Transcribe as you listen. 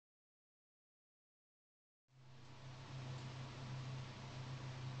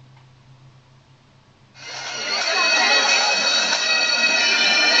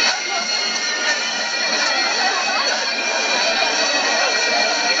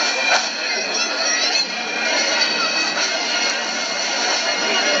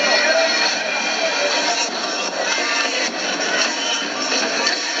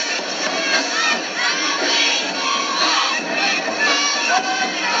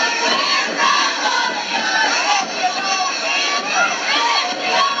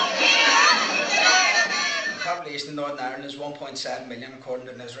The population in Northern Ireland is 1.7 million according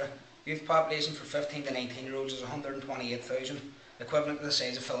to NISRA. Youth population for 15 to 19-year-olds is 128,000, equivalent to the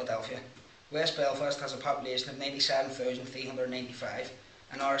size of Philadelphia. West Belfast has a population of 97,395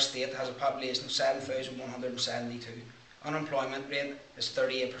 and our state has a population of 7,172. Unemployment rate is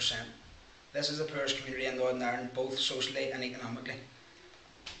 38%. This is the poorest community in Northern Ireland, both socially and economically.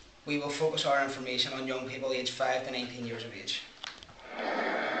 We will focus our information on young people aged 5 to 19 years of age.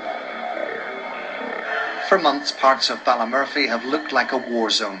 For months, parts of Ballymurphy have looked like a war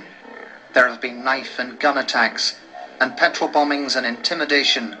zone. There have been knife and gun attacks, and petrol bombings and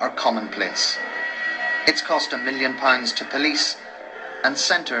intimidation are commonplace. It's cost £1 million to police and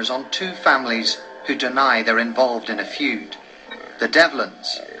centres on two families who deny they're involved in a feud, the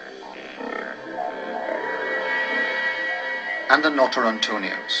Devlins and the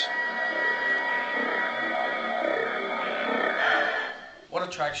Notarantonios. What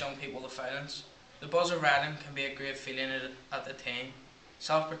attracts young people to violence? The buzz of riding can be a great feeling at the time.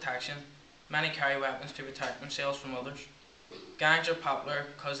 Self-protection. Many carry weapons to protect themselves from others. Gangs are popular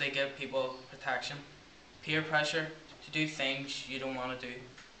because they give people protection. Peer pressure to do things you don't want to do.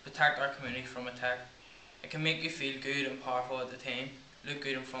 Protect our community from attack. It can make you feel good and powerful at the time. Look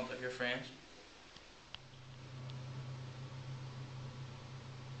good in front of your friends.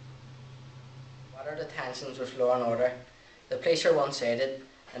 What are the tensions with law and order? The police are one-sided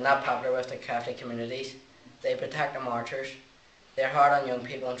and not popular with the Catholic communities. They protect the martyrs. They're hard on young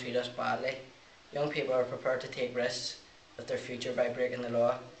people and treat us badly. Young people are prepared to take risks with their future by breaking the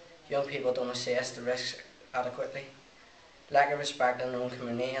law. Young people don't assess the risks adequately. Lack of respect in their own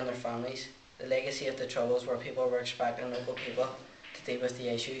community and their families. The legacy of the Troubles where people were expecting local people to deal with the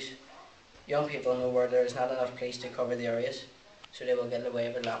issues. Young people know where there is not enough police to cover the areas, so they will get away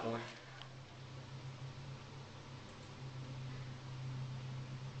with a lot more.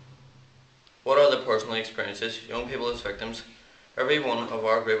 What are the personal experiences? Young people as victims. Every one of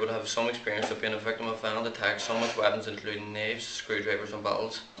our group would have some experience of being a victim of violent attacks, some with weapons including knives, screwdrivers and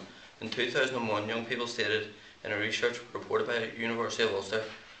bottles. In 2001, young people stated in a research reported by the University of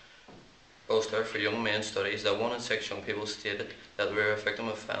Ulster for Young Men Studies that 1 in 6 young people stated that they were a victim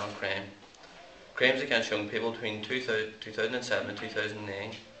of violent crime. Crimes against young people between 2007 and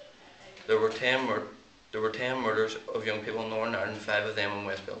 2009. There were 10 murders of young people in Northern Ireland, 5 of them in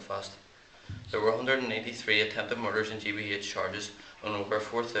West Belfast. There were 183 attempted murders and GBH charges and over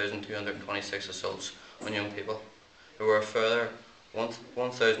 4,226 assaults on young people. There were a further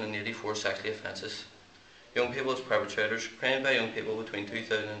 1,084 sexual offences. Young people as perpetrators, crimes by young people between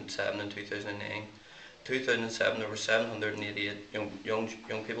 2007 and 2009. In 2007 there were 788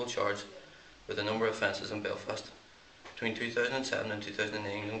 young people charged with a number of offences in Belfast. Between 2007 and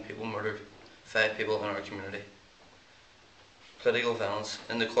 2009 young people murdered 5 people in our community. Political violence.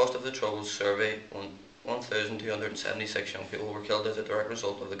 In the Cost of the Troubles survey, 1,276 young people were killed as a direct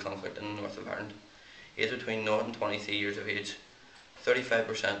result of the conflict in the north of Ireland. Aged between 0 and 23 years of age,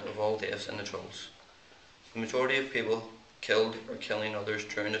 35% of all deaths in the Troubles. The majority of people killed or killing others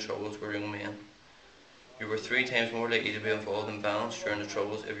during the Troubles were young men. You were 3 times more likely to be involved in violence during the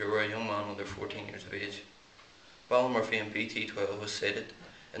Troubles if you were a young man under 14 years of age. Ballymurphy and BT12 was cited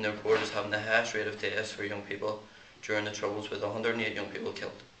in the report as having the highest rate of deaths for young people during the Troubles, with 108 young people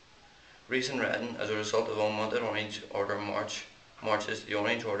killed. Recent rioting as a result of unwanted Orange Order marches. The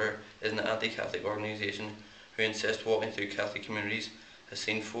Orange Order is an anti-Catholic organisation who insists walking through Catholic communities, has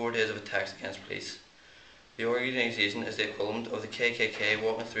seen 4 days of attacks against police. The organisation is the equivalent of the KKK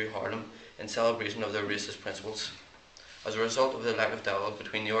walking through Harlem in celebration of their racist principles. As a result of the lack of dialogue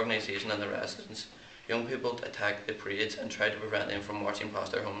between the organisation and the residents, young people attacked the parades and tried to prevent them from marching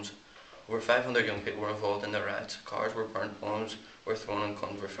past their homes. Over 500 young people were involved in the riots. Cars were burnt, bombs were thrown and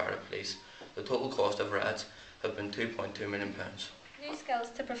guns were fired at police. The total cost of riots have been £2.2 million. New skills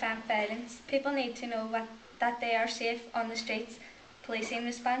to prevent violence. People need to know that they are safe on the streets, policing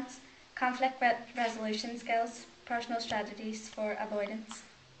response, conflict resolution skills, personal strategies for avoidance.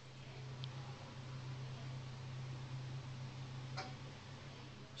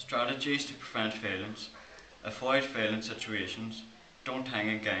 Strategies to prevent violence. Avoid violent situations. Don't hang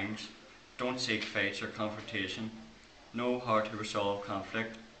in gangs. Don't seek fights or confrontation. Know how to resolve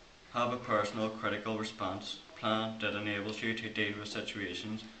conflict. Have a personal critical response plan that enables you to deal with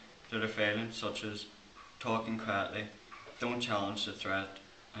situations that are violent, such as talking quietly, don't challenge the threat,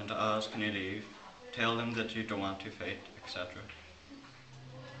 and ask can you leave, tell them that you don't want to fight, etc.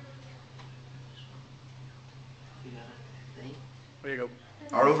 There you go.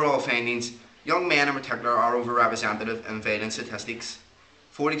 Our overall findings: young men in particular are overrepresented in violence statistics.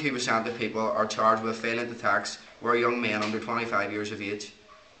 42% of people are charged with failing to tax were young men under 25 years of age.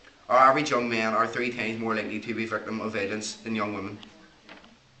 Our average young men are 3 times more likely to be victim of violence than young women.